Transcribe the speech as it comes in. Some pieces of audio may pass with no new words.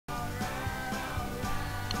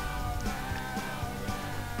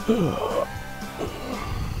Alright,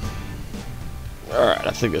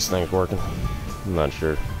 I think this thing's working. I'm not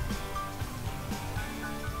sure.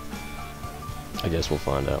 I guess we'll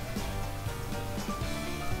find out.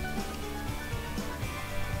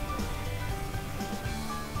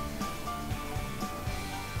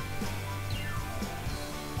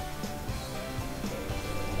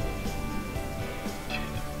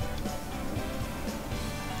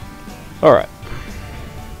 Alright.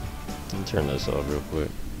 Let me turn this off real quick.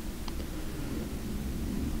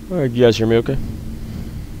 Alright, you guys hear me okay?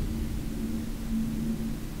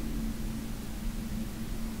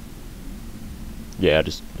 Yeah,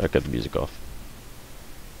 I cut the music off.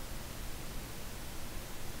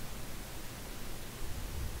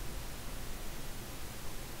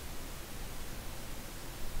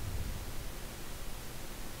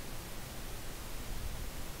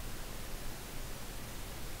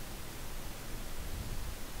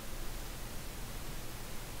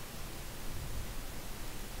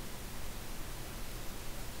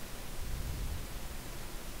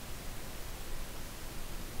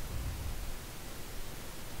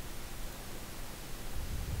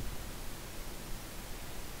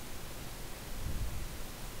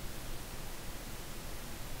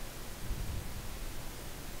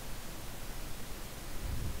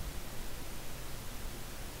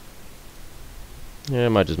 Yeah, I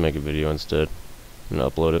might just make a video instead and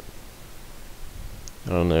upload it.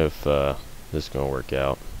 I don't know if this is gonna work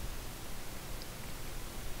out.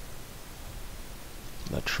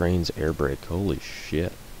 That train's air brake, holy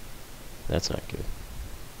shit. That's not good.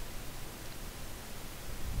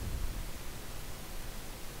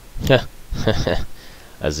 Yeah,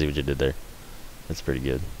 I see what you did there. That's pretty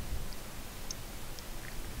good.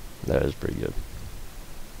 That is pretty good.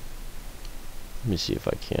 Let me see if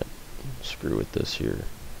I can't screw with this here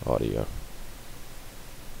audio.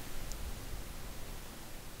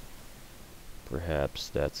 Perhaps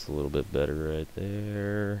that's a little bit better right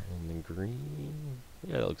there. And the green.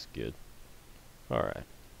 Yeah, that looks good. Alright.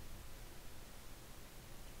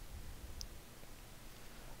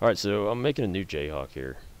 Alright, so I'm making a new Jayhawk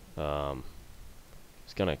here.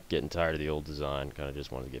 Just kind of getting tired of the old design. Kind of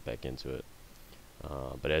just wanted to get back into it.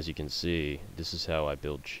 But as you can see, this is how I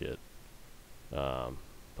build shit.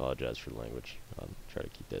 Apologize for the language. I'll try to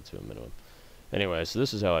keep that to a minimum. Anyway, so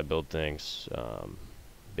this is how I build things.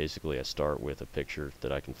 Basically, I start with a picture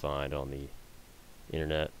that I can find on the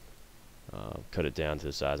internet. Cut it down to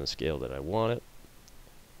the size and scale that I want it.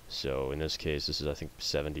 So in this case, this is I think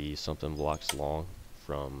 70 something blocks long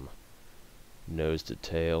from nose to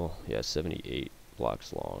tail. Yeah, 78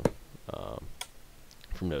 blocks long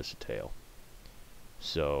from nose to tail.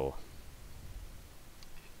 So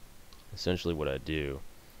essentially what I do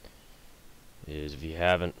is, if you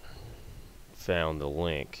haven't found the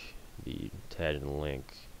link, the attached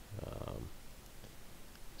link,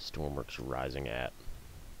 Stormworks Rising at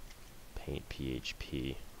Paint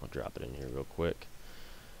PHP, I'll drop it in here real quick.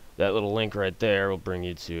 That little link right there will bring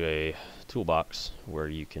you to a toolbox where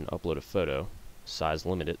you can upload a photo, size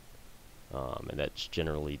limit it, and that's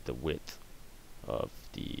generally the width of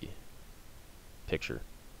the picture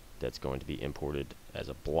that's going to be imported as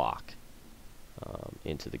a block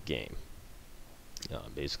into the game.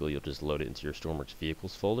 Basically, you'll just load it into your Stormworks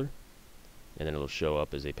Vehicles folder, and then it'll show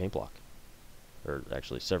up as a paint block, or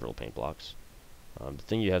actually several paint blocks. The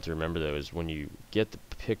thing you have to remember though is when you get the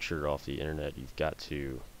picture off the internet, you've got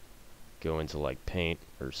to go into like Paint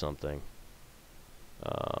or something,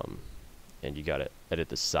 and you got to edit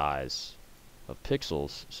the size of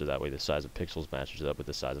pixels so that way the size of pixels matches up with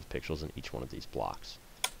the size of pixels in each one of these blocks.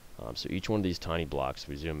 So each one of these tiny blocks, if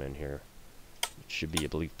we zoom in here, it should be, I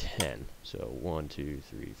believe, 10. So 1, 2,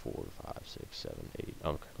 3, 4, 5, 6, 7, 8.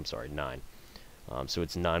 I'm sorry, 9. So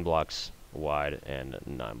it's 9 blocks wide and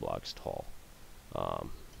 9 blocks tall.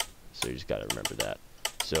 So you just got to remember that.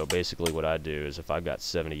 So basically what I do is, if I've got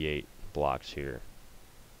 78 blocks here,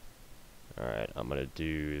 alright, I'm going to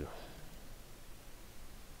do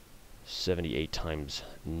 78 times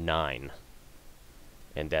 9.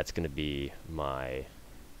 And that's going to be my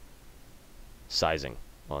sizing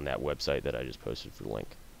on that website that I just posted for the link.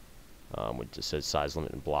 Which just says size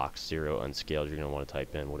limit in blocks, 0 unscaled. You're going to want to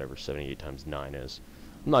type in whatever 78 times 9 is.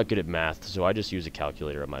 I'm not good at math, so I just use a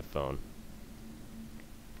calculator on my phone.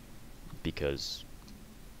 Because,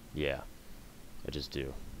 yeah, I just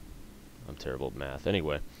do. I'm terrible at math.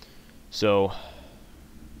 Anyway, so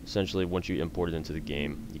essentially once you import it into the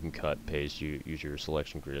game, you can cut, paste, you use your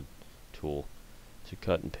selection grid tool to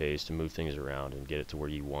cut and paste and move things around and get it to where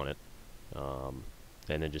you want it.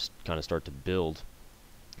 And then just kind of start to build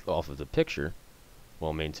off of the picture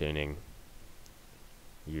while maintaining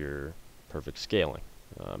your perfect scaling.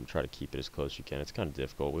 Try to keep it as close as you can. It's kind of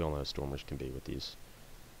difficult. We all know how stormers can be with these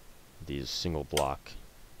single block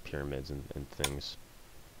pyramids and things.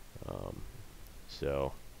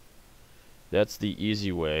 So that's the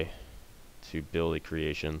easy way to build a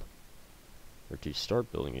creation, or to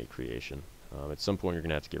start building a creation. At some point you're going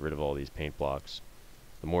to have to get rid of all these paint blocks.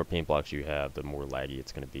 The more paint blocks you have, the more laggy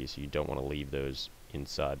it's going to be, so you don't want to leave those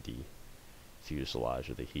inside the fuselage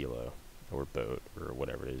of the helo or boat or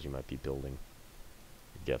whatever it is you might be building.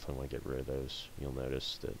 You definitely want to get rid of those. You'll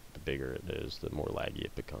notice that the bigger it is, the more laggy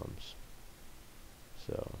it becomes.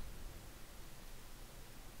 So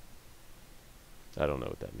I don't know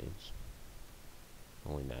what that means.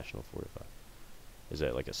 Only national 4 to 5. Is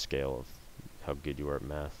that like a scale of how good you are at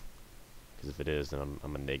math? Because if it is, then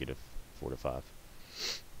I'm a negative 4 to 5.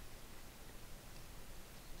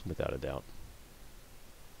 Without a doubt.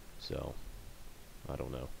 So, I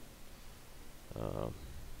don't know.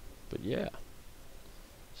 But yeah.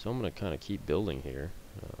 So I'm going to kind of keep building here.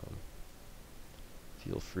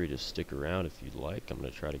 Feel free to stick around if you'd like. I'm going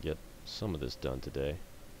to try to get some of this done today.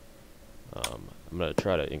 I'm going to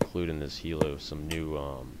try to include in this helo some new,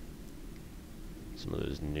 some of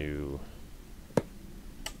those new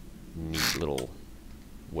neat little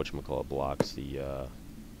whatchamacallit blocks, the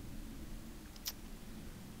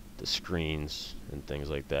screens and things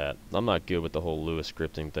like that. I'm not good with the whole Lewis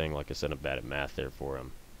scripting thing. Like I said, I'm bad at math, therefore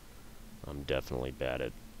I'm definitely bad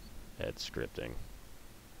at scripting.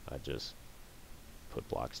 I just put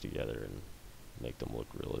blocks together and make them look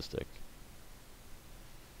realistic.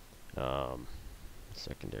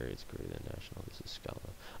 Secondary, it's greater than national. This is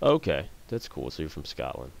Scotland. Okay, that's cool. So you're from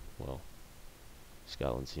Scotland. Well,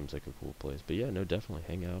 Scotland seems like a cool place. But yeah, no, definitely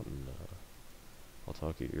hang out and I'll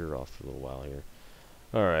talk your ear off for a little while here.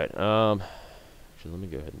 Alright, actually, let me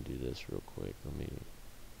go ahead and do this real quick.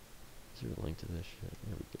 Is there a link to this shit?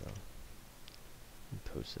 There we go. Let me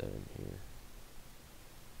post that in here.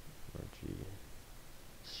 RG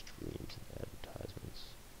streams and advertisements.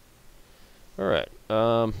 Alright,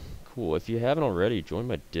 cool. If you haven't already, join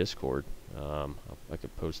my Discord. I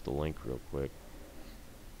could post the link real quick.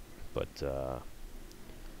 But,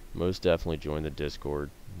 most definitely join the Discord.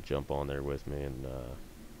 Jump on there with me and,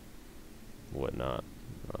 whatnot.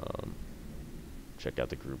 Check out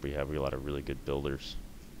the group we have. We have a lot of really good builders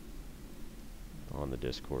on the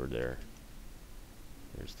Discord there.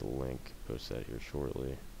 There's the link. Post that here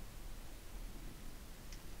shortly.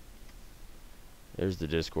 There's the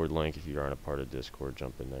Discord link. If you aren't a part of Discord,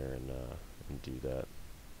 jump in there and do that.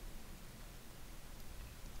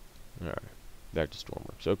 Alright, back to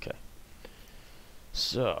Stormworks. Okay.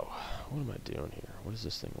 So, what am I doing here? What is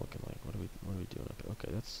this thing looking like? What are we doing up here?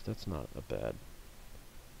 Okay, that's not a bad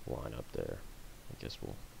line up there. I guess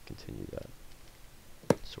we'll continue that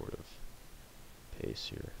sort of pace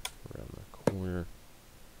here around the corner.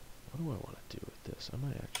 What do I want to do with this? I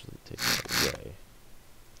might actually take that away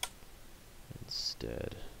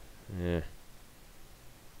instead. This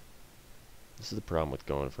is the problem with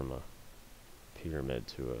going from a pyramid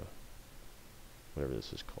to a whatever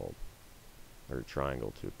this is called, or a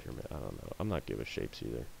triangle to a pyramid. I don't know. I'm not good with shapes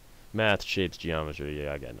either. Math, shapes, geometry.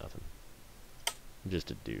 Yeah, I got nothing. I'm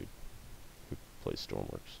just a dude who plays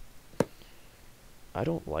Stormworks. I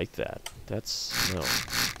don't like that. That's no.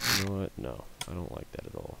 You know what? No, I don't like that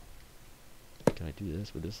at all. Can I do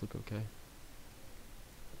this? Would this look okay?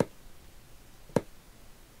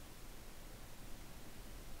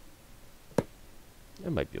 I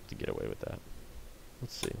might be able to get away with that.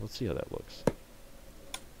 Let's see. Let's see how that looks.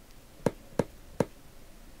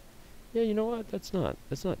 Yeah, you know what? That's not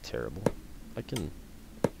terrible. I can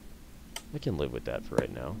live with that for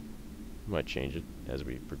right now. I might change it as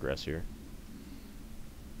we progress here.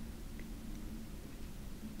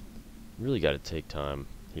 Really got to take time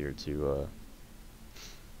here to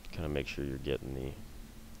kind of make sure you're getting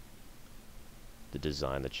the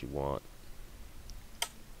design that you want.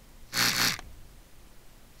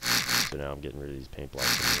 So now I'm getting rid of these paint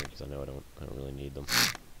blocks in here because I know I don't really need them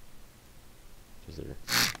because they're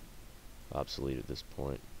obsolete at this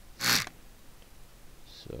point.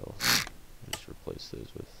 So I'll just replace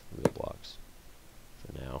those with real blocks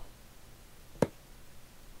for now,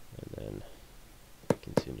 and then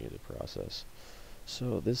continue the process.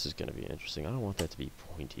 So this is going to be interesting. I don't want that to be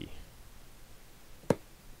pointy, but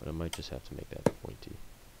I might just have to make that pointy.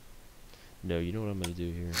 No, you know what I'm going to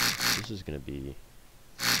do here? This is going to be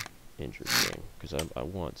interesting because I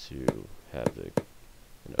want to have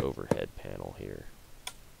an overhead panel here.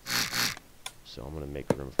 So I'm going to make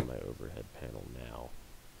room for my overhead panel now.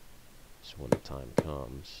 So when the time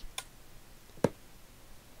comes,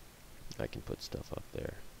 I can put stuff up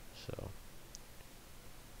there. So,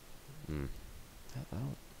 I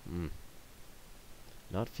don't...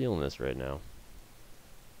 Not feeling this right now.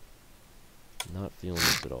 Not feeling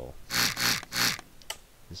this at all.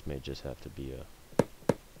 This may just have to be a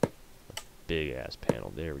big ass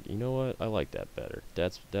panel. There we go. You know what? I like that better.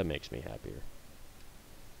 That makes me happier.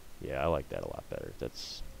 Yeah, I like that a lot better.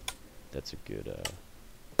 That's a good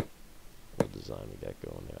little design we got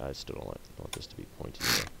going there. I still don't want this to be pointy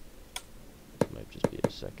though. It might just be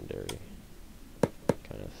a secondary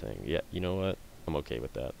kind of thing. Yeah, you know what? I'm okay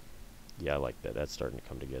with that. Yeah, I like that. That's starting to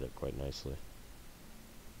come together quite nicely.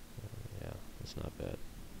 Yeah, that's not bad.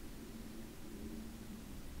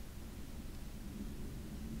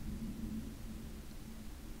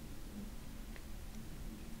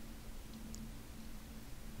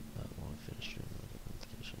 Not want to finish your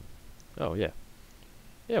notification. Oh yeah.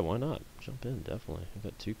 Yeah, why not? Jump in, definitely. I've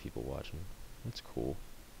got 2 people watching. That's cool.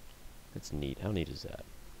 That's neat. How neat is that?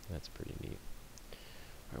 That's pretty neat.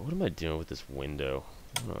 Alright, what am I doing with this window?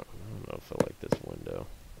 I don't know if I like this window.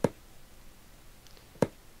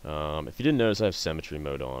 If you didn't notice, I have symmetry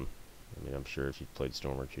mode on. I mean, I'm sure if you've played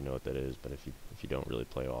Stormworks, you know what that is. But if you don't really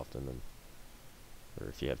play often, then, or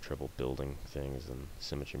if you have trouble building things, then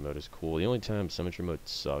symmetry mode is cool. The only time symmetry mode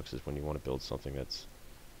sucks is when you want to build something that's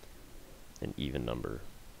an even number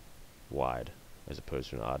wide, as opposed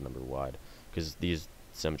to an odd number wide, because these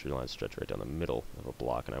symmetry lines stretch right down the middle of a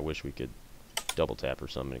block, and I wish we could double tap or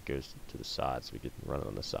something and it goes to the side, so we could run it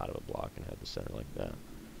on the side of a block and have the center like that.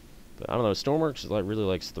 But I don't know, Stormworks really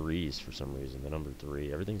likes 3s for some reason, the number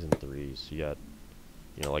 3. Everything's in 3s. So you got,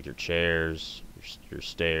 you know, like your chairs, your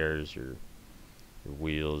stairs, your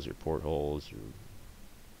wheels, your portholes,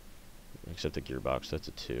 except the gearbox, that's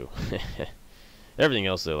a 2. Everything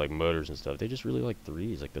else though, like motors and stuff, they just really like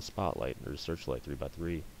 3s, like the spotlight or searchlight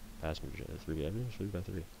 3x3, passenger 3x, everything's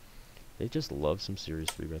 3x3. They just love some serious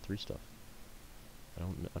 3x3 stuff.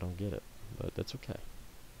 I don't get it, but that's okay.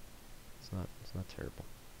 It's not terrible.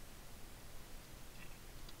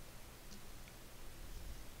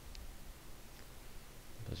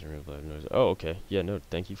 Doesn't remove live noise. Oh, okay. Yeah, no,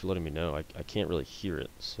 thank you for letting me know. I can't really hear it,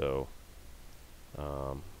 so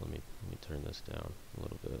let me turn this down a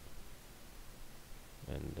little bit,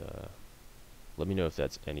 and let me know if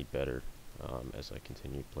that's any better as I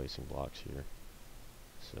continue placing blocks here.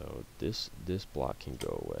 So this block can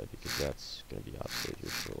go away because that's going to be obsolete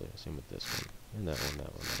here shortly. Same with this one, and that one,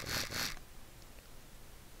 that one, that one, that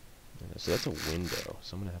one. And so that's a window.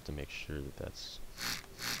 So I'm going to have to make sure that that's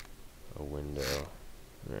a window.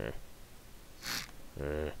 God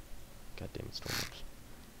damn it, Stormworks.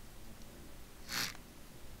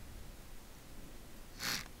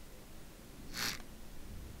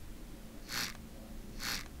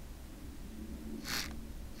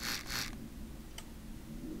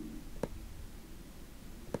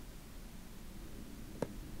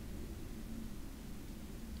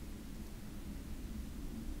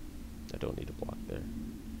 I don't need a block there. I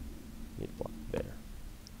need a block there.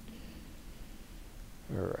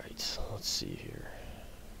 Alright, let's see here.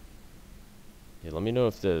 Yeah, let me know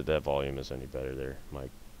if that volume is any better there,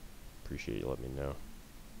 Mike. Appreciate you letting me know.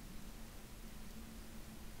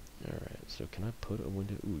 Alright, so can I put a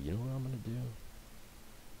window? Ooh, you know what I'm going to do?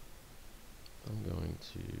 I'm going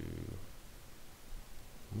to...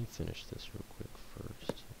 Let me finish this real quick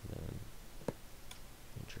first, and then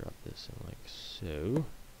let me drop this in like so.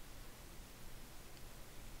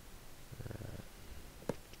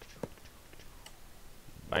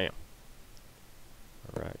 Bam!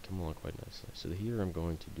 Alright, come along quite nicely. So here I'm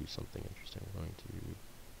going to do something interesting. I'm going to...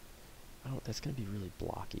 that's going to be really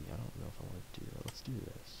blocky. I don't know if I want to do that. Let's do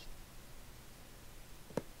this.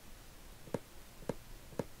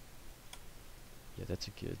 Yeah, that's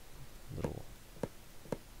a good little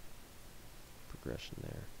progression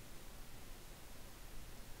there.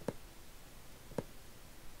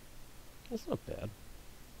 That's not bad.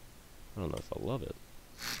 I don't know if I love it,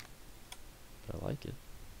 but I like it.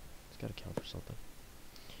 It's got to count for something.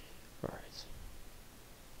 Alright.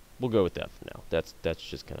 We'll go with that for now. That's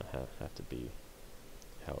just going to have to be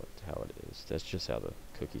how it is. That's just how the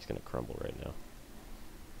cookie's going to crumble right now.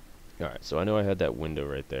 Alright, so I know I had that window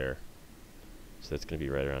right there. So that's going to be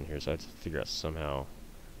right around here. So I have to figure out somehow,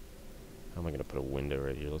 how am I going to put a window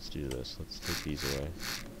right here? Let's do this. Let's take these away.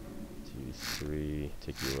 2, 3,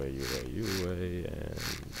 take you away, you away, you away, and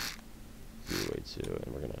you away too.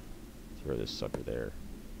 And we're going to throw this sucker there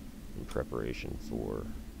in preparation for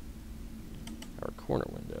our corner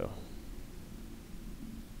window.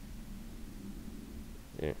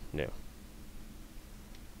 Yeah, no.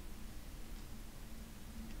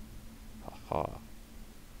 Haha.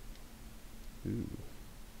 Ooh.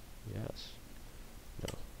 Yes.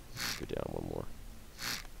 No. Let's go down one more.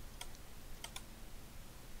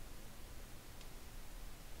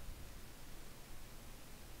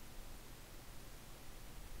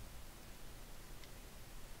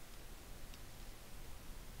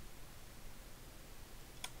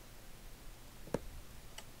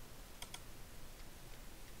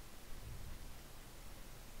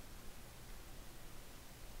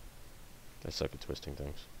 suck at twisting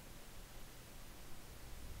things.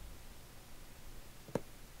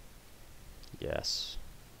 Yes.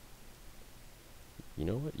 You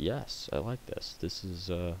know what? Yes, I like this. This is,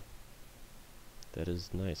 that is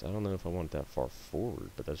nice. I don't know if I want it that far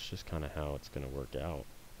forward, but that's just kind of how it's going to work out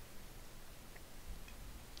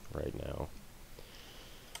right now.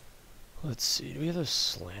 Let's see. Do we have those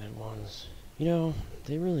slanted ones? You know,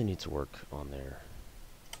 they really need to work on their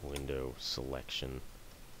window selection.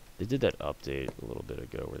 They did that update a little bit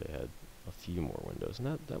ago where they had a few more windows,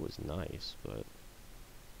 and that was nice, but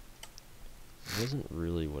it wasn't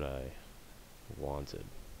really what I wanted.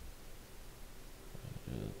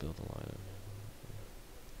 Build a line.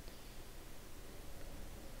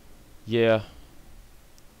 Yeah.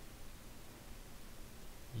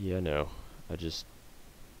 Yeah, no. This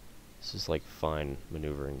is like fine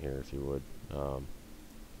maneuvering here, if you would.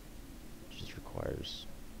 Just requires,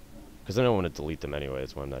 because I don't want to delete them anyway.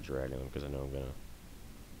 That's why I'm not dragging them, because I know I'm gonna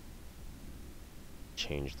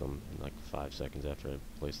change them in like 5 seconds after I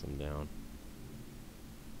place them down.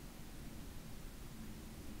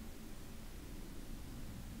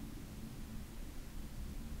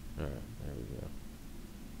 Alright, there we go.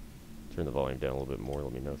 Turn the volume down a little bit more.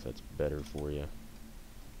 Let me know if that's better for you.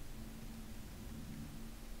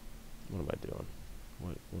 What am I doing?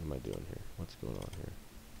 What am I doing here? What's going on here?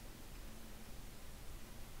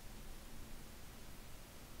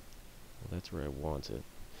 Well, that's where I want it.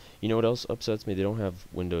 You know what else upsets me? They don't have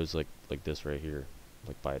windows like this right here,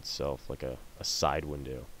 like by itself, like a side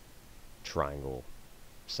window, triangle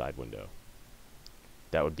side window.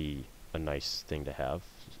 That would be a nice thing to have,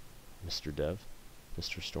 Mr. Dev,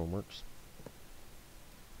 Mr. Stormworks.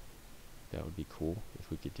 That would be cool if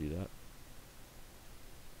we could do that.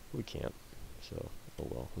 We can't, so oh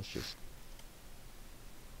well. Let's just.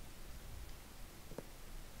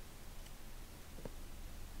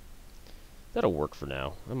 That'll work for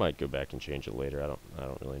now. I might go back and change it later. I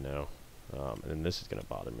don't really know. And then this is gonna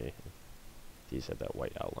bother me. If these have that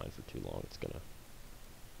white outline for too long, it's gonna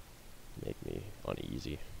make me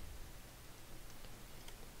uneasy.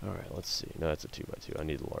 All right, let's see. No, that's a 2x2. I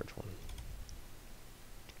need a large one.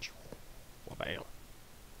 Bam.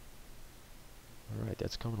 All right,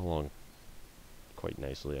 that's coming along quite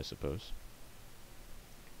nicely, I suppose.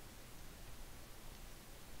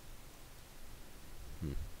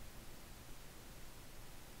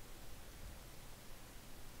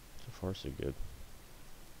 So far, so good.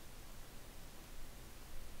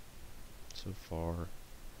 So far,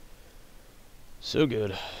 so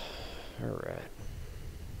good. All right.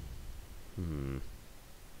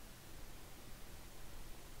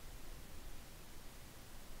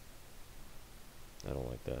 I don't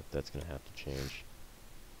like that. That's gonna have to change.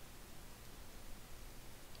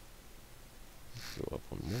 Let's go up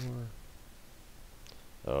one more.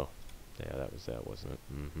 Oh, yeah, that was that, wasn't it?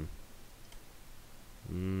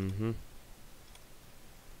 I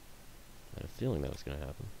had a feeling that was gonna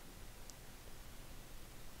happen.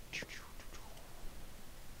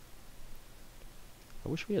 I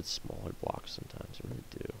wish we had smaller blocks sometimes. I really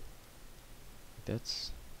do.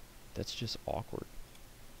 That's just awkward.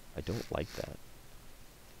 I don't like that.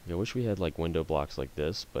 I wish we had like window blocks like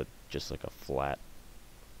this, but just like a flat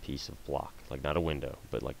piece of block. Like not a window,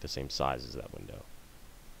 but like the same size as that window.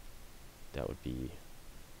 That would be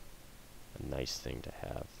a nice thing to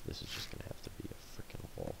have. This is just gonna have to be a freaking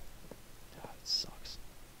wall. God, it sucks.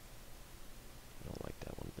 I don't like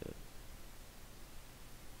that one bit.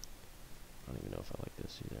 I don't even know if I like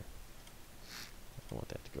this either. I want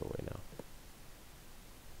that to go away now.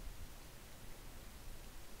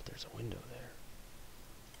 But there's a window there.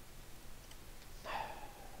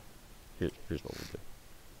 Here's what we'll do.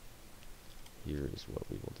 Here is what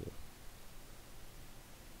we will do.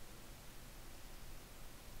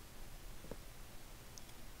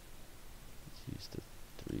 Let's use the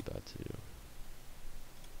 3x2.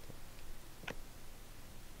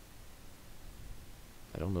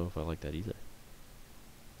 I don't know if I like that either.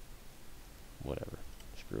 Whatever.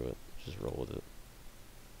 Screw it. Just roll with it.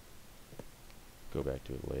 Go back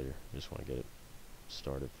to it later. Just want to get it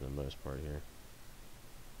started for the most part here.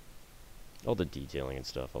 All the detailing and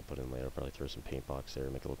stuff I'll put in later. I'll probably throw some paint box there,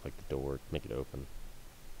 make it look like the door, make it open.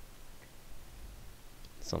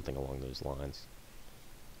 Something along those lines.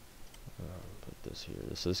 Put this here.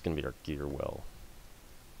 So this is going to be our gear well.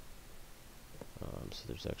 So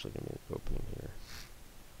there's actually going to be an opening here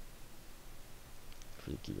for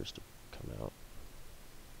the gears to come out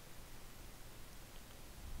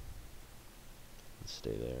and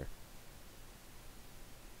stay there.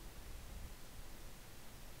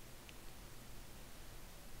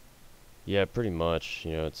 Yeah, pretty much.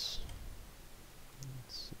 You know, it's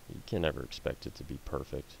You can never expect it to be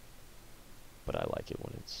perfect, but I like it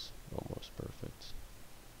when it's almost perfect.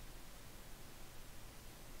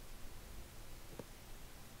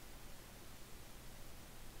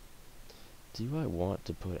 Do I want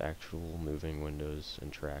to put actual moving windows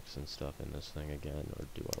and tracks and stuff in this thing again, or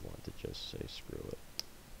do I want to just say screw it?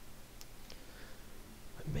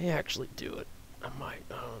 I may actually do it. I might.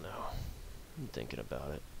 I don't know. I'm thinking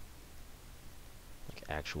about it. Like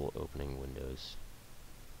actual opening windows.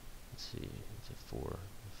 Let's see. It's a 4.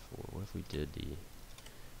 What if we did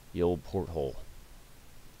the old porthole?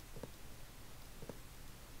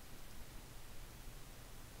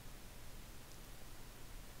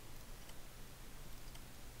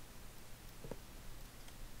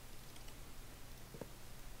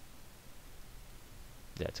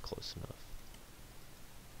 That's close enough.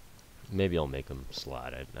 Maybe I'll make them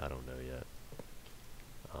slide. I don't know yet.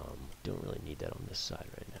 Don't really need that on this side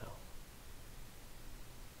right now.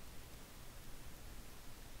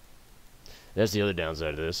 That's the other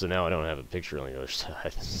downside of this. So now I don't have a picture on the other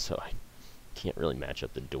side, so I can't really match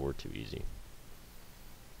up the door too easy.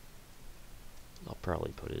 I'll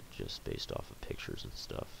probably put it just based off of pictures and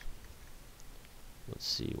stuff. Let's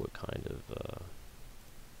see what kind of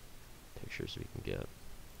pictures we can get.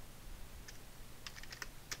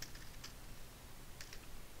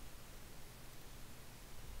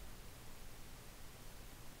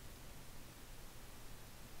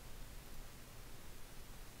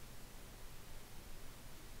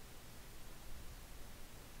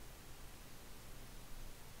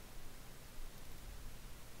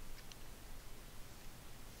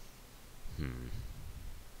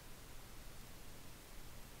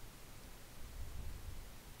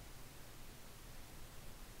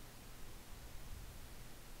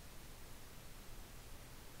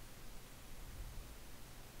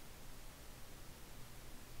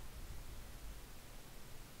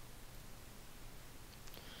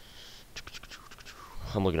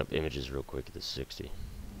 I'm looking up images real quick at the 60.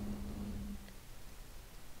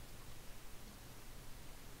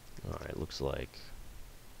 Alright, looks like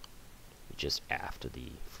just after the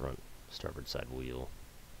front starboard side wheel.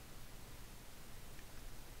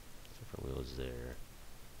 Starboard wheel is there.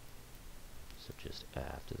 So just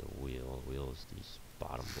after the wheel. The wheel is these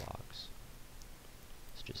bottom blocks.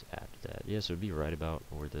 It's just after that. Yeah, so it'd be right about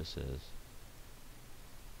where this is.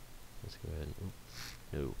 Let's go ahead and...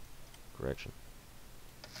 no. Correction.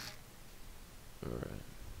 Alright.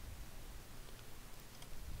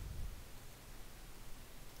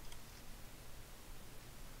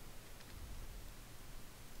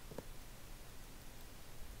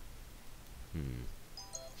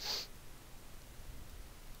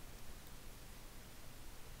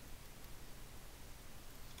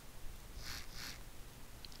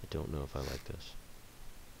 I don't know if I like this.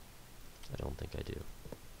 I don't think I do.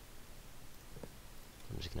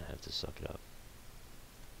 I'm just gonna have to suck it up.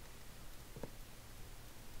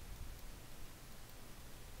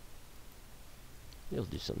 Maybe I'll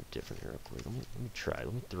do something different here real quick. Let me try.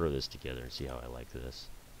 Let me throw this together and see how I like this.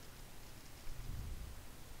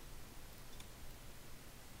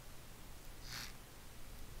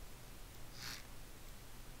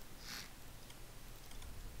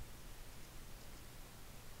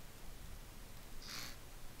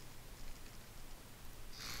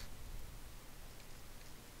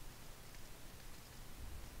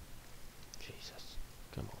 Jesus.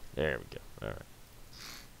 Come on. There we go. Alright.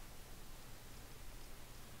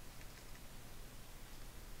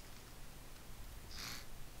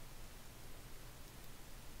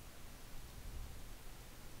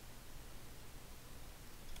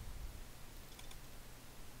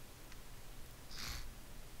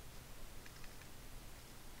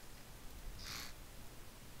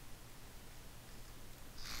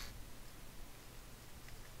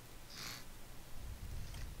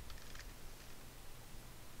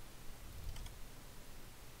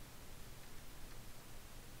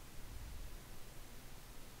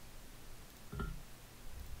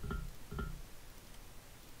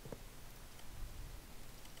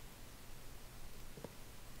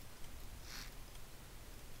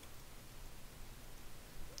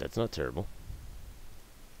 That's not terrible.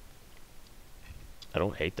 I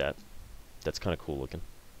don't hate that. That's kind of cool looking.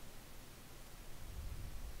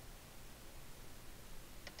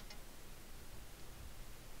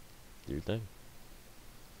 Do your thing.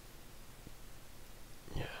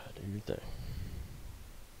 Yeah, do your thing.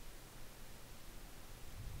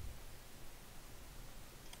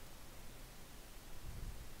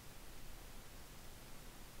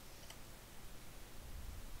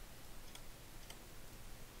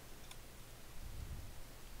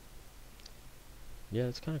 Yeah,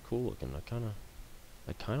 it's kind of cool looking. I kind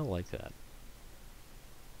I kind of like that.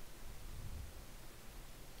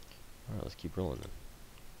 Alright, let's keep rolling then.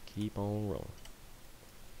 Keep on rolling.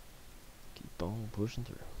 Keep on pushing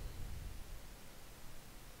through.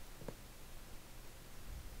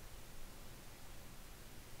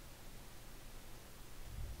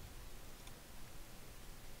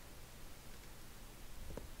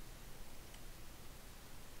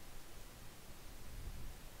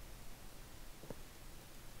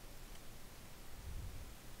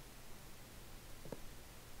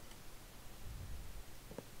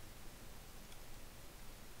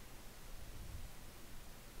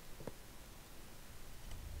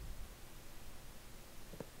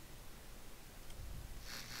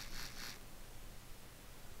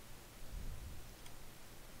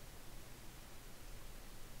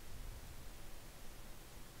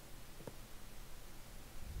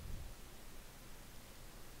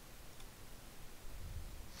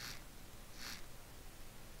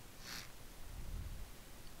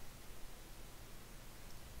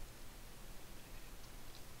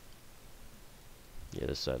 Yeah,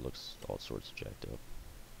 this side looks all sorts of jacked up,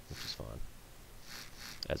 which is fine,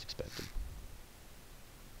 as expected.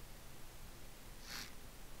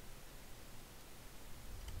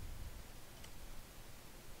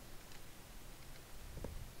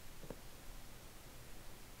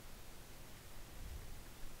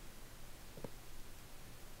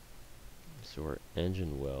 So our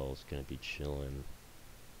engine well is going to be chilling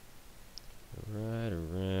right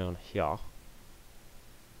around here.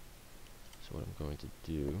 So what I'm going to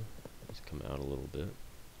do is come out a little bit, and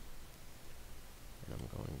I'm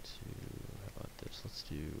going to, how about this, let's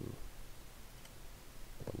do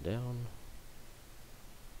one down,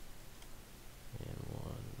 and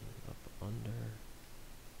one up under,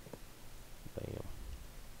 bam.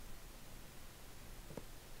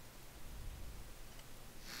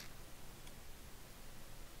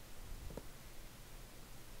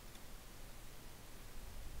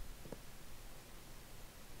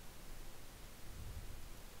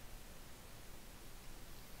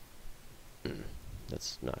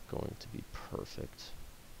 That's not going to be perfect.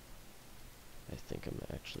 I think I'm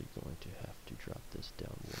actually going to have to drop this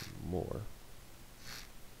down one more.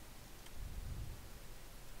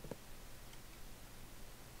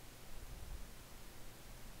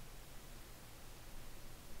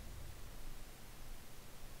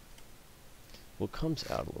 Well, it comes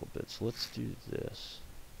out a little bit, so let's do this.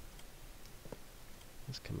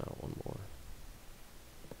 Let's come out one more.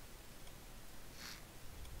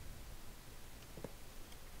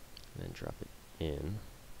 And then drop it in.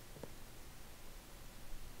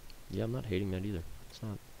 Yeah, I'm not hating that either. It's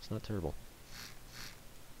not terrible.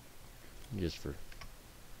 Just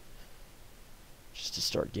to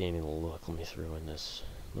start gaining a look, let me throw in this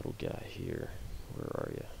little guy here. Where are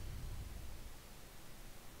you?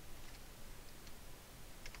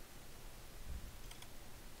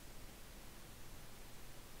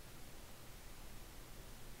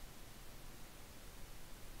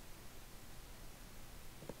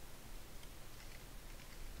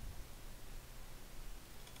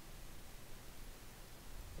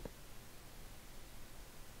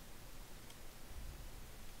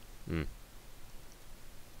 Hmm.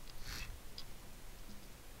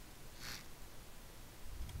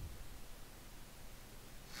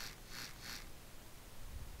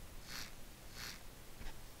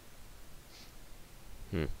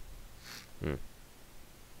 Hmm. Hmm.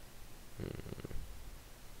 Hmm.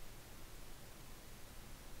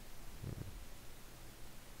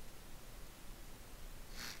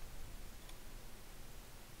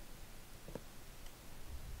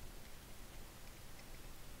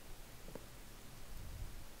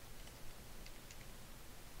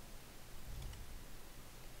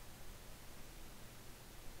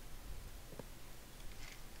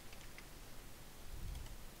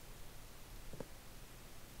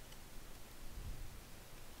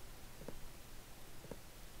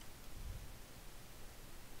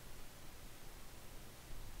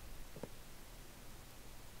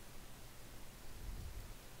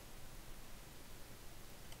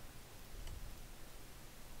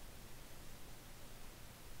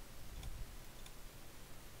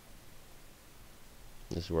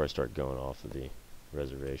 This is where I start going off of the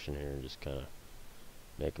reservation here and just kind of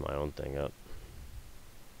making my own thing up.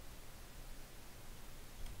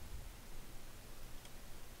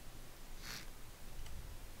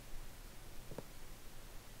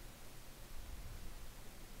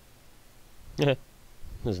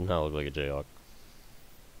 Does not look like a Jayhawk.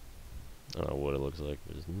 I don't know what it looks like,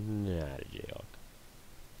 but it's not a Jayhawk.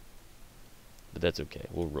 But that's okay.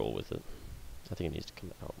 We'll roll with it. I think it needs to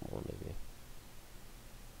come out more, maybe.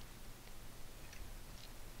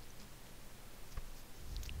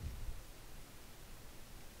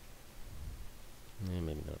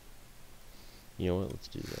 You know what? Let's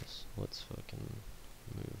do this. Let's fucking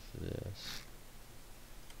move this.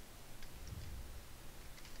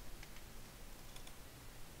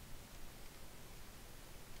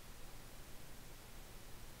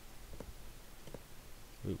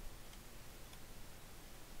 Ooh.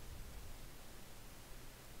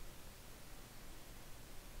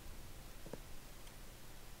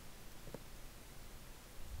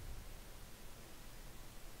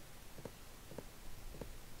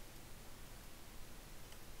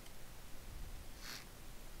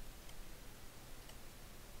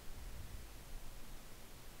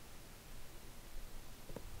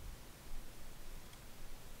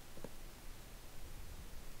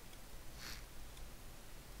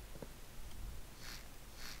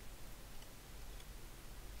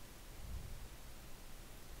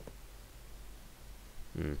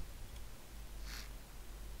 Hmm.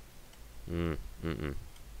 Mm-mm.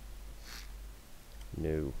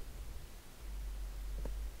 No.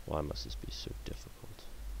 Why must this be so difficult?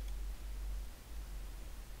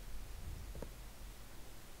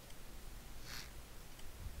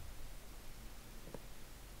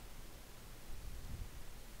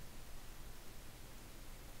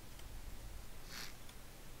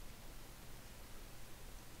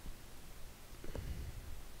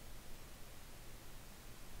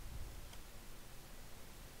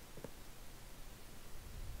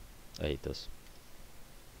 I hate this.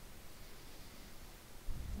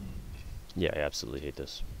 Yeah, I absolutely hate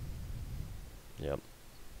this. Yep.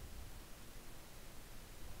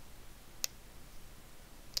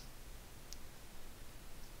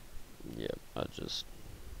 Yep, I'm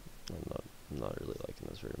not really liking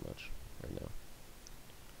this very much right now.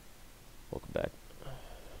 Welcome back.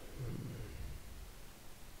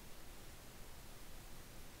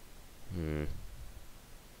 Hmm.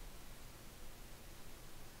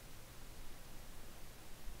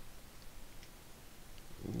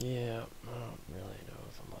 Yeah, I don't really know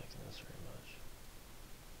if I'm liking this very much.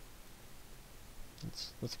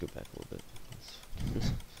 Let's go back a little bit.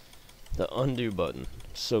 The undo button.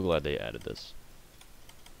 I'm so glad they added this.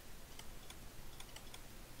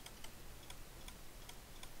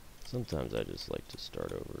 Sometimes I just like to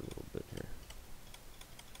start over a little bit here.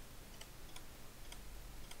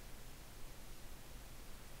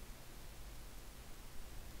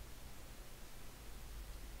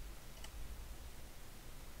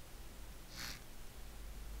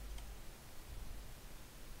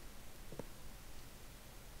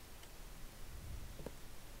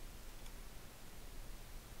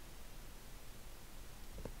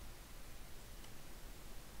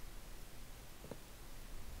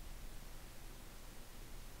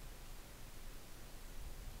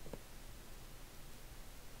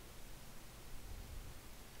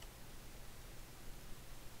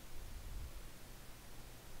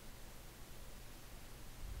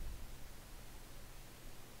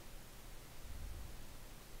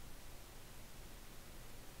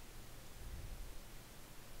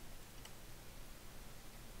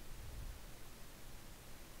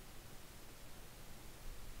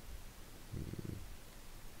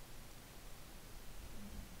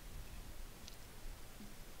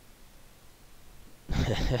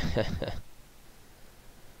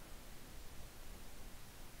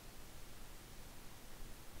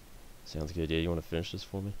 Sounds good. Yeah, you want to finish this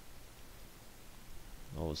for me?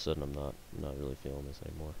 All of a sudden, I'm not really feeling this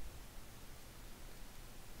anymore.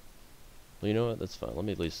 Well, you know what? That's fine. Let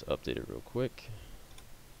me at least update it real quick.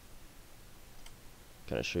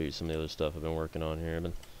 Kind of show you some of the other stuff I've been working on here. I've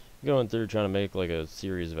been going through trying to make like a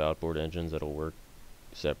series of outboard engines that'll work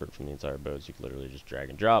separate from the entire boat. So you can literally just drag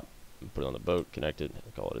and drop, and put it on the boat, connect it,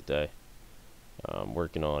 and call it a day. I'm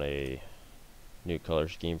working on a new color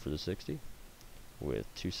scheme for the 60 with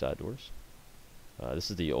 2 side doors.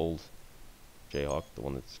 This is the old Jayhawk, the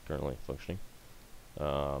one that's currently functioning.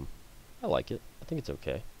 I like it. I think it's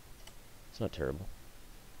okay. It's not terrible.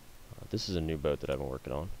 This is a new boat that I've been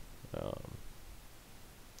working on.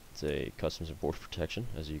 It's a customs and border protection,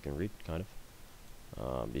 as you can read, kind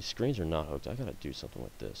of. These screens are not hooked. I gotta do something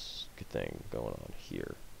with this good thing going on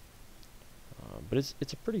here. But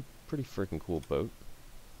it's a pretty freaking cool boat.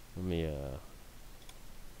 Let me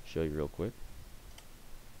show you real quick.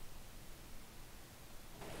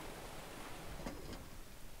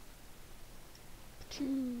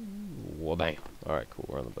 Wha-bam. Alright, cool,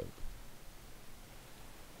 we're on the boat.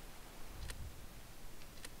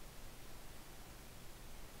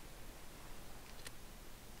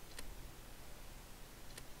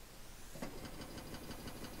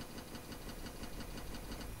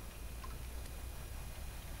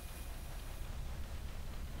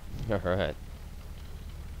 Alright.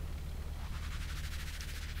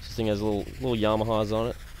 This thing has little Yamahas on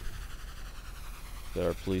it. Got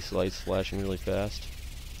our police lights flashing really fast.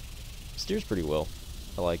 Steers pretty well.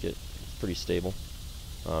 I like it. It's pretty stable.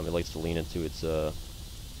 It likes to lean into its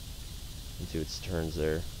turns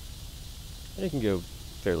there, and it can go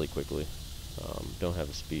fairly quickly. Don't have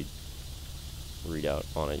a speed readout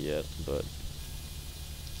on it yet, but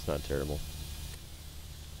it's not terrible.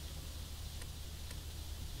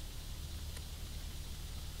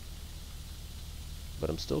 But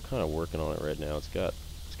I'm still kind of working on it right now. It's got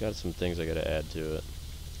some things I got to add to it.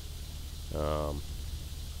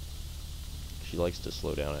 She likes to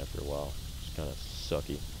slow down after a while. It's kind of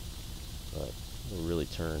sucky, but it'll really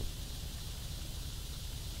turn.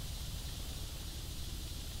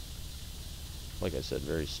 Like I said,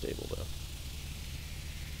 very stable though.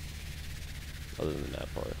 Other than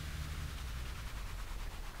that part.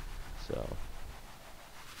 So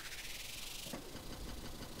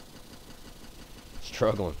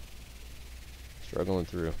struggling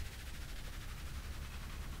through.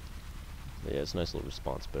 But yeah, it's a nice little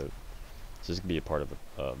response boat. So this could be a part of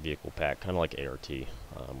a vehicle pack, kind of like ART,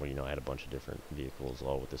 where, you know, I had a bunch of different vehicles,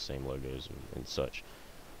 all with the same logos and such.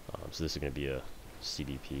 So this is going to be a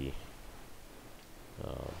CBP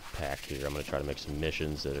pack here. I'm going to try to make some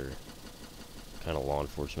missions that are kind of law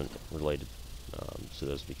enforcement related, so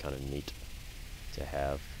those would be kind of neat to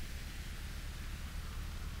have.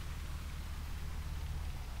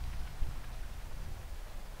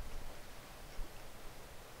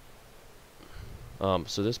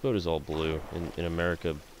 So this boat is all blue. In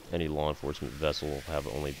America, any law enforcement vessel will have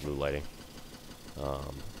only blue lighting.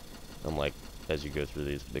 Unlike as you go through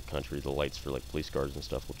these big countries, the lights for like police cars and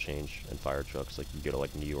stuff will change, and fire trucks. Like you go to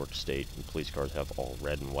like New York State, and police cars have all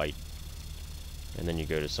red and white. And then you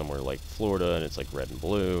go to somewhere like Florida, and it's like red and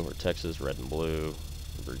blue, or Texas, red and blue,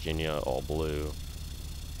 Virginia, all blue,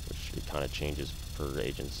 which it kind of changes per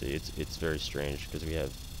agency. It's very strange because we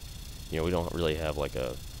have, you know, we don't really have like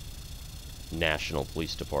a national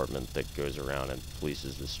police department that goes around and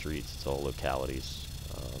polices the streets. It's all localities,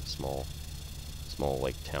 small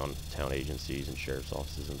like town agencies and sheriff's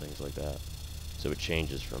offices and things like that. So it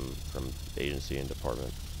changes from agency and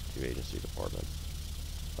department to agency department.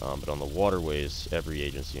 But on the waterways, every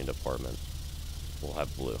agency and department will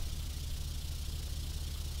have blue.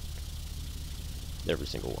 Every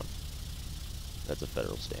single one. That's a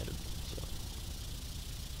federal standard. So.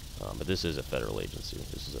 But this is a federal agency.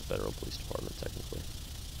 This is a federal police department, technically.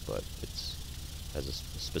 But it's has a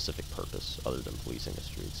specific purpose other than policing the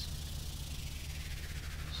streets.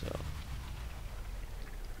 So,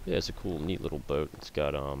 yeah, it's a cool, neat little boat. It's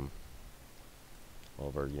got all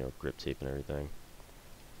of our, you know, grip tape and everything.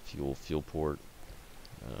 Fuel port.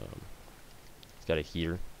 It's got a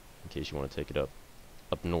heater in case you want to take it up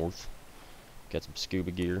north. Got some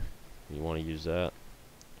scuba gear. You want to use that.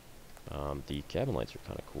 The cabin lights are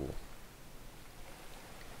kind of cool.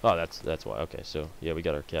 Oh, that's why. Okay, so yeah, we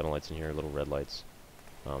got our cabin lights in here, little red lights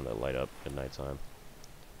that light up at nighttime.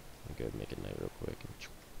 I'll go ahead and make it night real quick.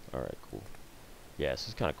 Alright, cool. Yeah, this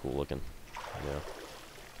is kind of cool looking. Yeah.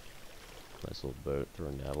 Nice little boat.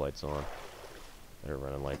 Throwing nav lights on. Better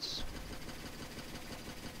running lights.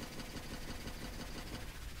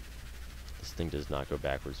 This thing does not go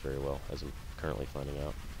backwards very well, as I'm currently finding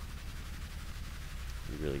out.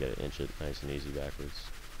 You really got to inch it nice and easy backwards.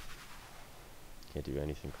 Can't do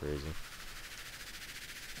anything crazy.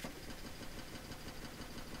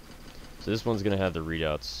 So this one's going to have the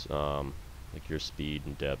readouts, like your speed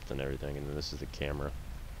and depth and everything, and then this is the camera,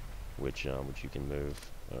 which you can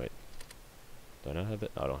move. Oh wait, do I not have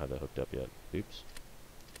it? Oh, I don't have it hooked up yet. Oops,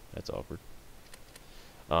 that's awkward.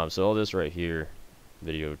 So all this right here,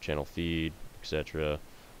 video channel feed, etc.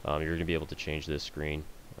 You're going to be able to change this screen.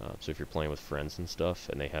 So if you're playing with friends and stuff,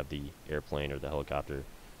 and they have the airplane or the helicopter,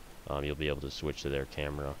 you'll be able to switch to their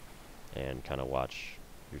camera and kind of watch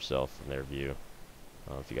yourself from their view.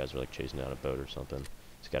 If you guys are like chasing down a boat or something.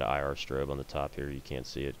 It's got an IR strobe on the top here. You can't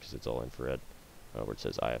see it because it's all infrared. Where it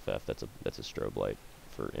says IFF, that's a strobe light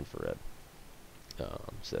for infrared.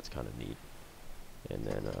 So that's kind of neat. And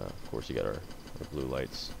then of course you got our blue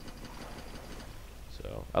lights.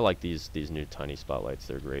 So I like these new tiny spotlights.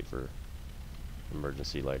 They're great for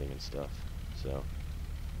emergency lighting and stuff. So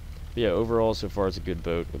but yeah, overall so far it's a good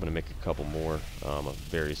boat. I'm gonna make a couple more of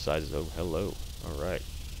various sizes. Oh, hello. All right.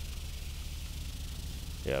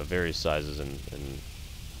 Yeah, various sizes and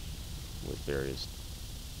with various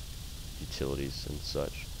utilities and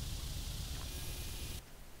such.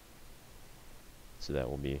 So that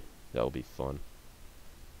will be fun.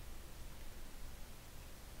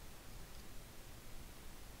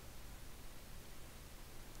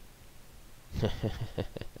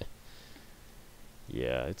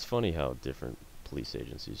 Yeah, it's funny how different police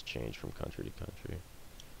agencies change from country to country.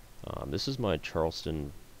 This is my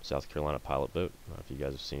Charleston, South Carolina pilot boat. I don't know if you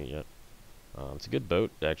guys have seen it yet. It's a good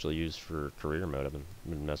boat to actually use for career mode. I've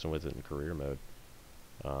been messing with it in career mode.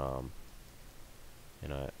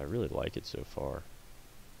 And I really like it so far.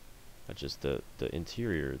 I just, the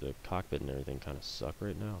interior, the cockpit and everything kind of suck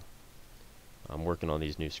right now. I'm working on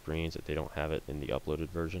these new screens that they don't have it in the uploaded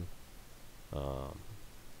version.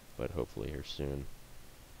 But hopefully here soon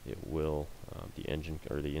it will. The engine,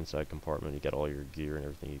 or the inside compartment, you got all your gear and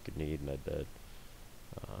everything you could need, med bed.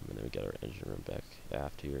 And then we got our engine room back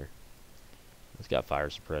aft here. It's got fire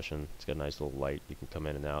suppression. It's got a nice little light. You can come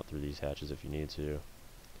in and out through these hatches if you need to.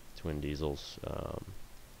 Twin diesels.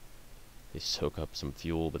 They soak up some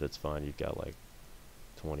fuel, but it's fine. You've got like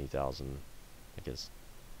 20,000, I guess,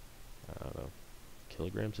 I don't know,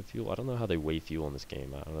 kilograms of fuel. I don't know how they weigh fuel in this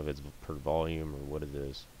game. I don't know if it's per volume or what it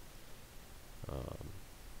is.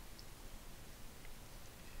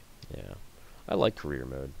 Yeah, I like career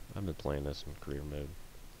mode. I've been playing this in career mode.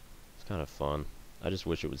 It's kind of fun. I just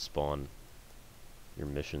wish it would spawn your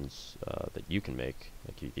missions that you can make.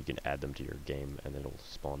 Like you can add them to your game and it'll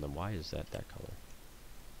spawn them. Why is that color?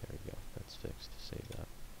 There we go. That's fixed. Save that.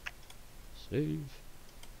 Save.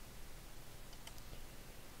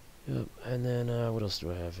 Yep. And then what else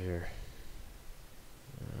do I have here?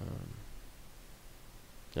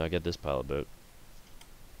 Now I got this pilot boat.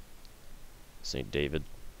 St. David.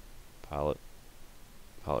 Pilot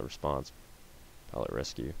response. Pilot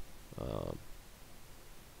rescue.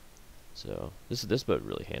 So this boat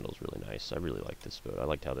really handles really nice. I really like this boat. I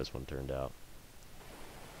liked how this one turned out.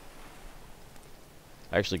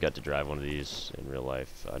 I actually got to drive one of these in real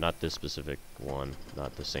life. Not this specific one,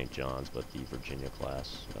 not the St. John's, but the Virginia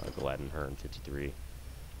class, Gladden Hearn 53.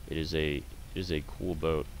 It is a cool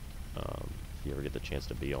boat. If you ever get the chance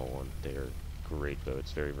to be on one, they're great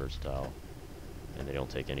boats, very versatile, and they don't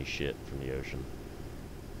take any shit from the ocean.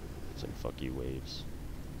 It's like fuck you waves.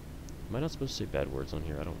 Am I not supposed to say bad words on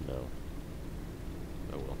here? I don't know.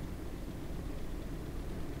 Oh well.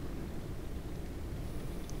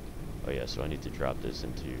 Oh yeah, so I need to drop this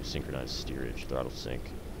into synchronized steerage, throttle sync,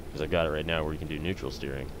 because I've got it right now where you can do neutral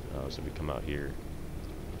steering. So we come out here,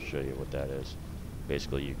 I'll show you what that is.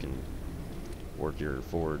 Basically you can work your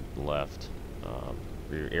forward and left,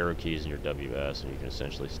 or your arrow keys and your WS, and you can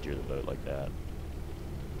essentially steer the boat like that.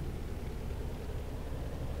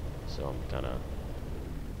 So I'm kind of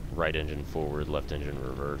right engine forward, left engine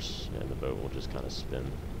reverse, and the boat will just kind of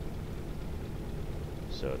spin.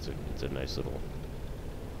 So it's a nice little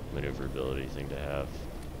maneuverability thing to have.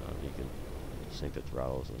 You can sync the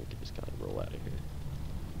throttles and you can just kind of roll out of here.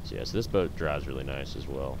 So yeah, so this boat drives really nice as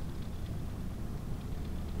well.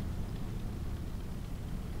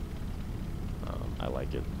 I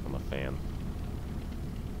like it. I'm a fan.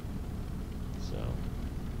 So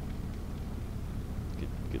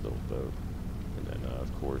good little boat. And then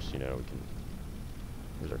of course, you know, we can.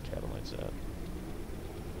 Where's our cabin lights at?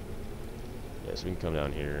 Yeah, so we can come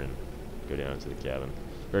down here and go down into the cabin.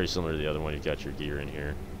 Very similar to the other one. You've got your gear in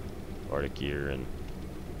here, Arctic gear and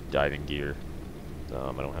diving gear.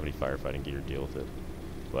 I don't have any firefighting gear to deal with it,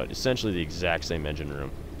 but essentially the exact same engine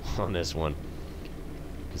room on this one,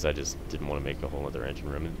 because I just didn't want to make a whole other engine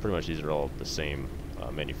room. And pretty much these are all the same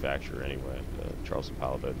manufacturer anyway. The Charleston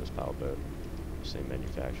pilot boat and this pilot boat, same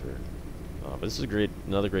manufacturer. But this is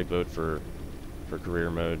another great boat for career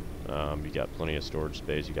mode. You got plenty of storage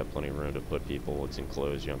space. You got plenty of room to put people. It's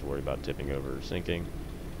enclosed. You don't have to worry about tipping over or sinking.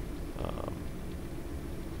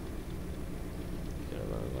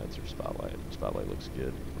 Lights or spotlight. Spotlight looks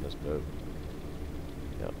good on this boat.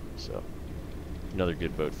 Yep. So another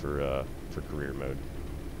good boat for career mode.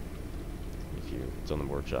 It's on the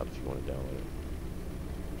workshop if you want to download it.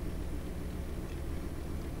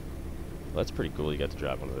 Well, that's pretty cool. You got to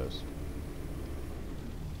drive one of those.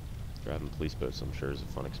 Driving police boats, I'm sure, is a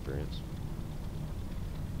fun experience.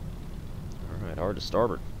 Alright, hard to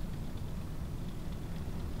starboard.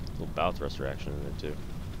 A little bow thruster action in there, too.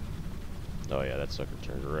 Oh, yeah, that sucker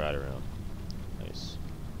turned right around. Nice.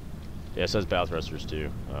 Yeah, it says bow thrusters, too.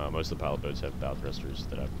 Most of the pilot boats have bow thrusters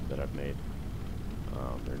that I've made.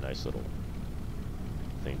 They're a nice little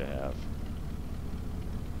thing to have.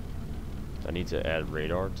 I need to add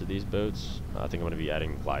radar to these boats. I think I'm going to be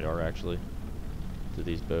adding LiDAR, actually, to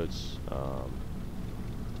these boats.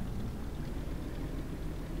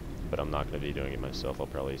 But I'm not going to be doing it myself. I'll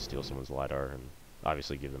probably steal someone's LiDAR and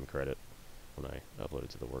obviously give them credit when I upload it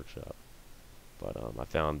to the workshop. But I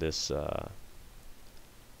found this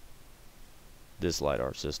this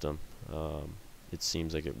LiDAR system. It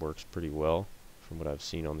seems like it works pretty well from what I've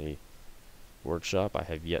seen on the workshop. I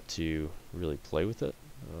have yet to really play with it,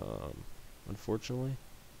 unfortunately.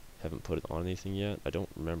 Haven't put it on anything yet. I don't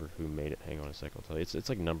remember who made it. Hang on a second, I'll tell you. It's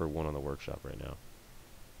like #1 on the workshop right now.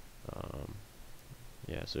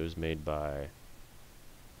 Yeah, so it was made by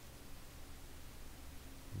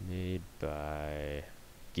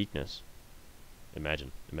Geekness.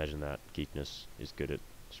 Imagine that. Geekness is good at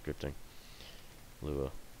scripting.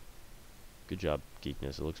 Lua. Good job,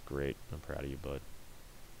 Geekness. It looks great. I'm proud of you, bud.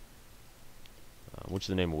 What's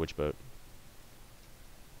the name of which boat?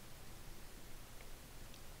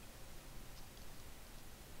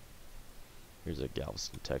 Here's a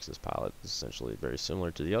Galveston, Texas pilot. It's essentially very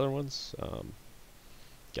similar to the other ones.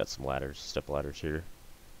 Got some ladders, step ladders here.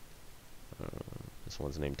 This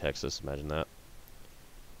one's named Texas. Imagine that.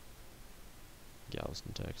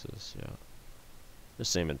 Galveston, Texas. Yeah. The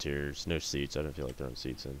same interiors, no seats. I don't feel like throwing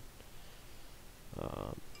seats in.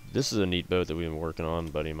 This is a neat boat that we've been working on,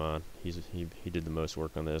 buddy of mine. He did the most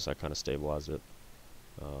work on this. I kind of stabilized it.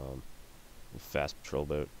 Fast patrol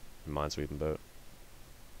boat, minesweeping boat.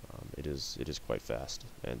 It is quite fast,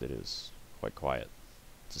 and it is quite quiet.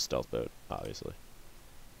 It's a stealth boat, obviously.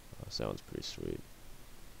 Sounds pretty sweet.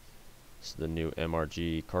 This is the new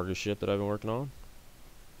MRG cargo ship that I've been working on.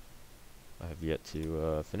 I have yet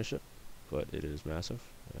to finish it, but it is massive,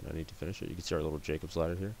 and I need to finish it. You can see our little Jacob's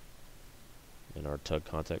ladder here, and our tug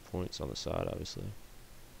contact points on the side, obviously.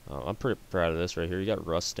 I'm pretty proud of this right here. You got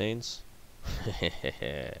rust stains.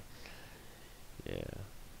 Yeah. Yeah,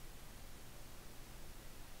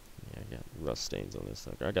 I got rust stains on this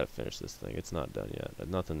sucker. I gotta finish this thing. It's not done yet.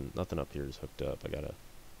 Nothing up here is hooked up. I gotta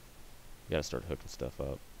start hooking stuff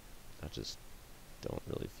up. I just don't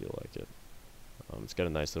really feel like it. It's got a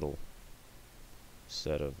nice little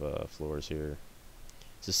set of floors here.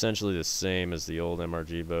 It's essentially the same as the old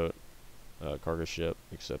MRG boat, cargo ship,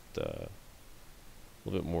 except a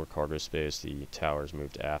little bit more cargo space. The tower's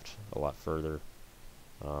moved aft a lot further.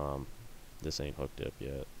 This ain't hooked up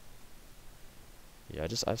yet. Yeah,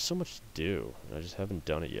 I have so much to do, and I just haven't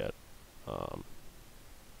done it yet.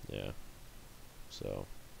 Yeah. So,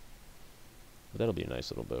 but that'll be a nice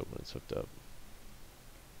little boat when it's hooked up.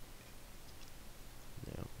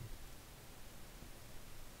 Yeah.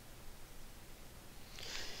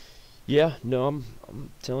 Yeah, no,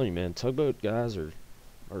 I'm telling you, man, tugboat guys are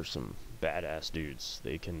some badass dudes.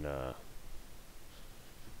 They can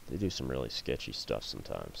they do some really sketchy stuff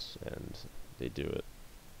sometimes, and they do it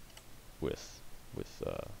with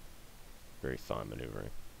very fine maneuvering.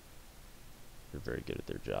 They're very good at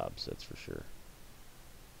their jobs, that's for sure.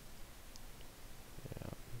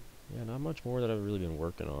 Yeah, not much more that I've really been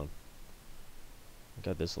working on. I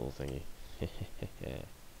got this little thingy.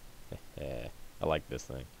 I like this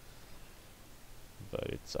thing, but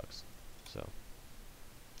it sucks. So,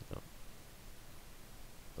 you know.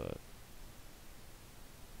 But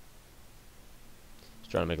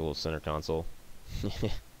just trying to make a little center console.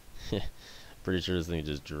 Pretty sure this thing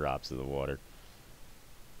just drops to the water.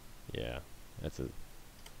 Yeah,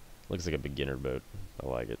 looks like a beginner boat. I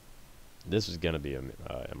like it. This was gonna be a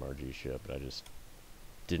MRG ship, but I just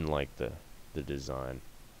didn't like the design.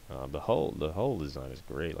 The whole design is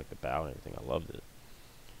great, like the bow and everything. I loved it.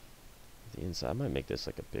 The inside, I might make this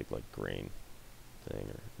like a big grain thing,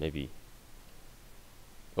 or maybe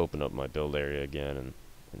open up my build area again and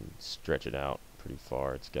stretch it out pretty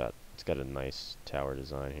far. It's got a nice tower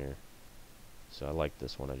design here. So I like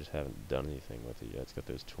this one. I just haven't done anything with it yet. It's got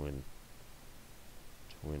those twin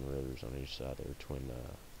rotors on each side. They're twin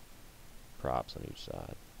props on each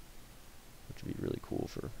side, which would be really cool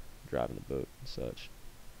for driving a boat and such.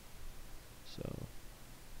 So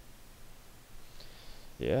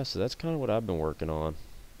yeah, so that's kind of what I've been working on.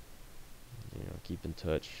 You know, keep in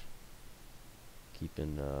touch,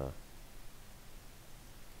 keeping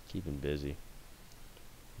busy.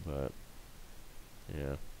 But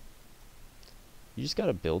yeah, you just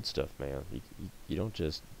gotta build stuff, man. You don't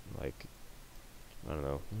just, like, I don't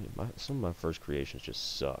know, some of my first creations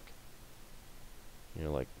just suck. You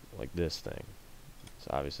know, like this thing. It's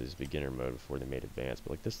obviously it's beginner mode before they made advanced,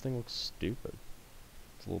 but like this thing looks stupid.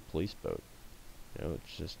 It's a little police boat. You know,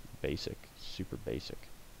 it's just basic, super basic.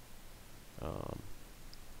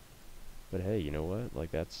 But hey, you know what?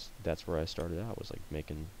 Like that's where I started out, was like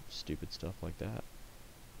making stupid stuff like that.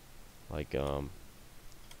 Like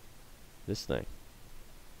this thing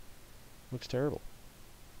looks terrible.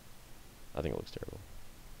 I think it looks terrible.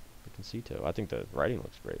 The Concito. I think the writing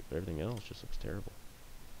looks great, but everything else just looks terrible.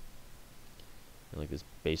 And like this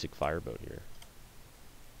basic fireboat here.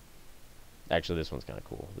 Actually, this one's kind of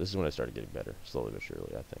cool. This is when I started getting better, slowly but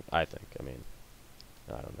surely. I think. I mean,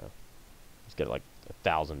 I don't know. It's got like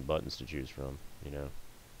 1,000 buttons to choose from, you know.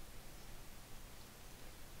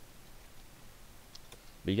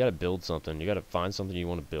 But you gotta build something. You gotta find something you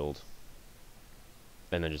want to build,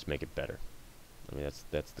 and then just make it better. I mean,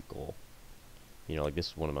 that's the goal. You know, like this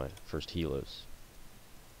is one of my first helos.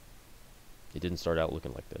 It didn't start out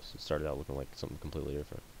looking like this. It started out looking like something completely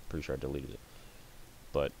different. Pretty sure I deleted it.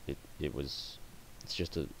 But it's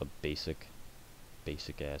just a basic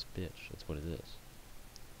ass bitch. That's what it is.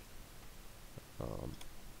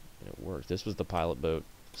 And it worked. This was the pilot boat.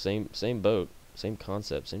 Same boat, same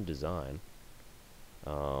concept, same design.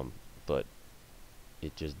 But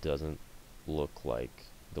it just doesn't look like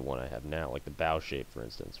the one I have now. Like the bow shape, for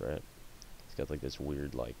instance, right? It's got like this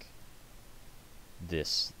weird, like,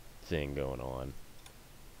 this thing going on.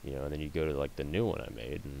 You know, and then you go to like the new one I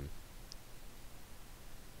made, and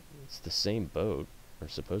it's the same boat, or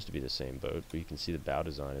supposed to be the same boat, but you can see the bow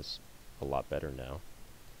design is a lot better now.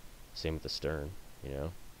 Same with the stern, you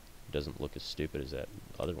know. It doesn't look as stupid as that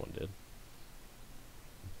other one did.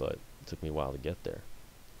 But it took me a while to get there.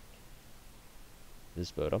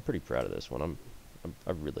 This boat, I'm pretty proud of this one.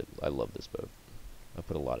 I love this boat. I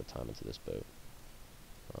put a lot of time into this boat.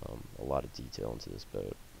 A lot of detail into this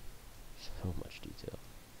boat. So much detail.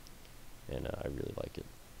 And I really like it.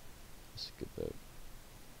 It's a good boat.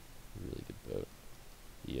 Really good boat.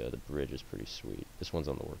 The bridge is pretty sweet. This one's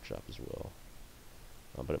on the workshop as well.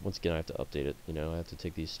 But once again, I have to update it. You know, I have to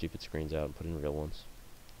take these stupid screens out and put in real ones.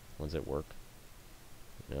 Ones that work.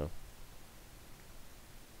 You know?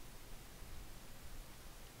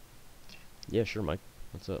 Yeah, sure, Mike.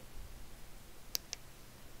 What's up?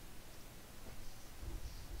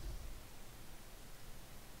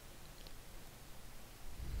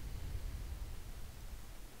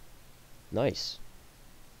 Nice.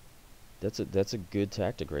 That's a good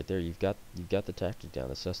tactic right there. You've got the tactic down.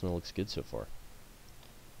 The Cessna looks good so far.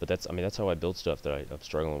 But that's how I build stuff that I'm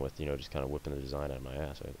struggling with. You know, just kind of whipping the design out of my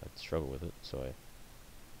ass. I struggle with it, so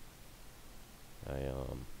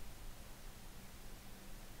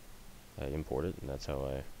I import it, and that's how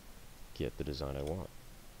I get the design I want.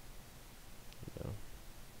 You know,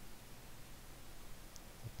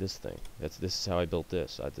 like this thing. This is how I built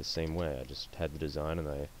this. The same way. I just had the design and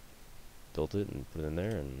I built it and put it in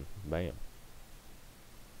there, and bam,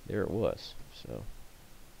 there it was. So,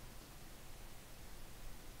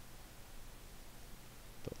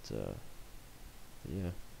 but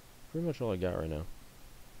yeah, pretty much all I got right now.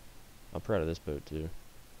 I'm proud of this boat too.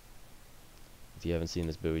 If you haven't seen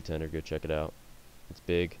this buoy tender, go check it out. It's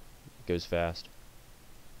big, it goes fast.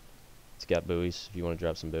 It's got buoys if you want to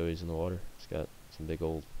drop some buoys in the water. It's got some big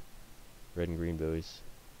old red and green buoys,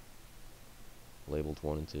 labeled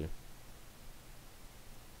 1 and 2.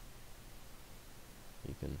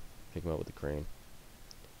 You can pick them up with a crane.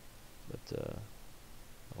 But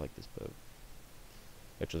I like this boat.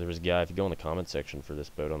 Actually, there was a guy, if you go in the comment section for this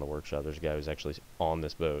boat on the workshop, there's a guy who's actually on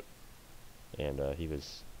this boat, and he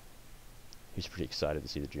was pretty excited to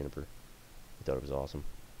see the Juniper. He thought it was awesome.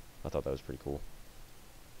 I thought that was pretty cool.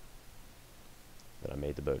 That I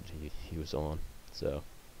made the boat he was on. So,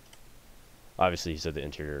 obviously he said the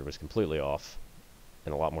interior was completely off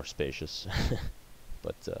and a lot more spacious.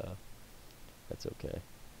 But that's okay.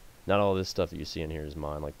 Not all this stuff that you see in here is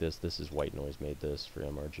mine. Like this is White Noise made this for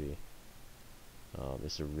MRG.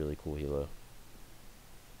 This is a really cool helo.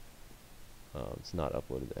 It's not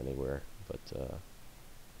uploaded anywhere, but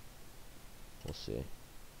we'll see.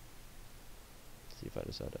 See if I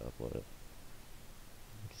decide to upload it.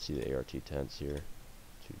 You can see the ART tents here.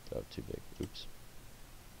 Too big. Oops.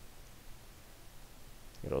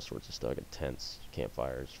 Got all sorts of stuff. I got tents,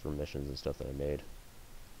 campfires for missions and stuff that I made.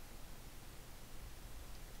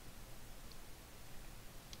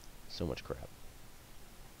 So much crap.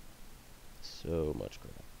 So much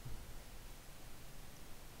crap.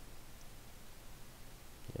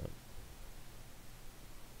 Yeah.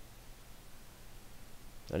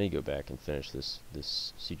 I need to go back and finish this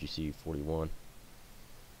CGC 41.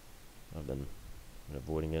 I've been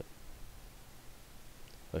avoiding it.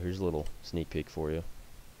 Oh, here's a little sneak peek for you.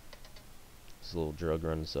 This is a little drug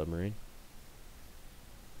run submarine.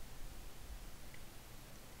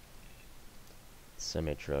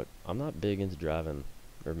 Semi-truck. I'm not big into driving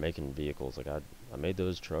or making vehicles. Like I made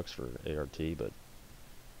those trucks for ART, but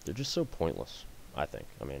they're just so pointless, I think.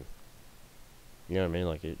 I mean, you know what I mean?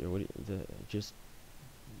 Like just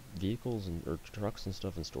vehicles or trucks and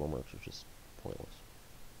stuff in Stormworks are just pointless.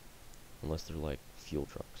 Unless they're like fuel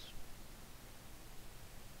trucks.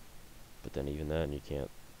 But then even then, you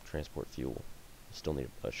can't transport fuel. You still need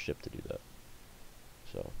a ship to do that.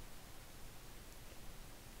 So,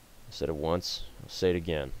 I said it once, I'll say it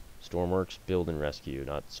again. Stormworks, build and rescue,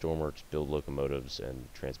 not Stormworks, build locomotives and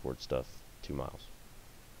transport stuff 2 miles.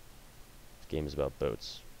 This game is about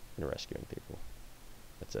boats and rescuing people.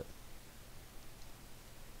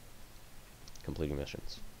 completing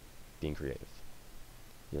missions, being creative,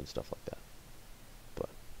 doing stuff like that. But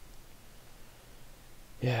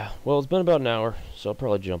yeah, well, it's been about an hour, so I'll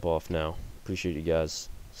probably jump off now. Appreciate you guys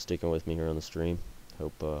sticking with me here on the stream.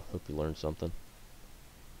 Hope you learned something.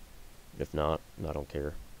 If not, I don't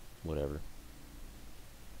care. Whatever.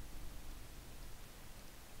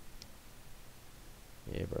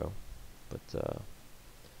 Yeah, bro. But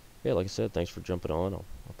yeah, like I said, thanks for jumping on. I'll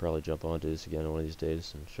probably jump on to this again one of these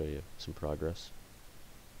days and show you some progress.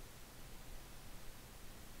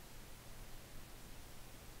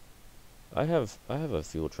 I have a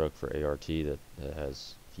fuel truck for ART that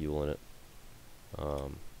has fuel in it.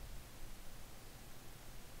 Let's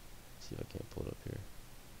see if I can't pull it up here.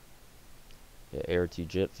 Yeah, ART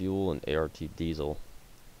jet fuel and ART diesel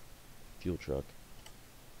fuel truck.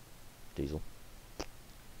 Diesel.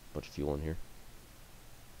 Bunch of fuel in here.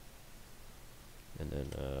 And then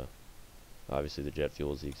obviously the jet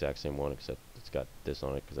fuel is the exact same one, except it's got this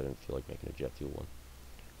on it because I didn't feel like making a jet fuel one.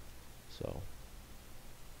 So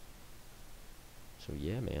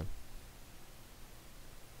yeah, man.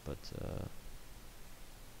 But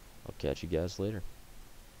I'll catch you guys later.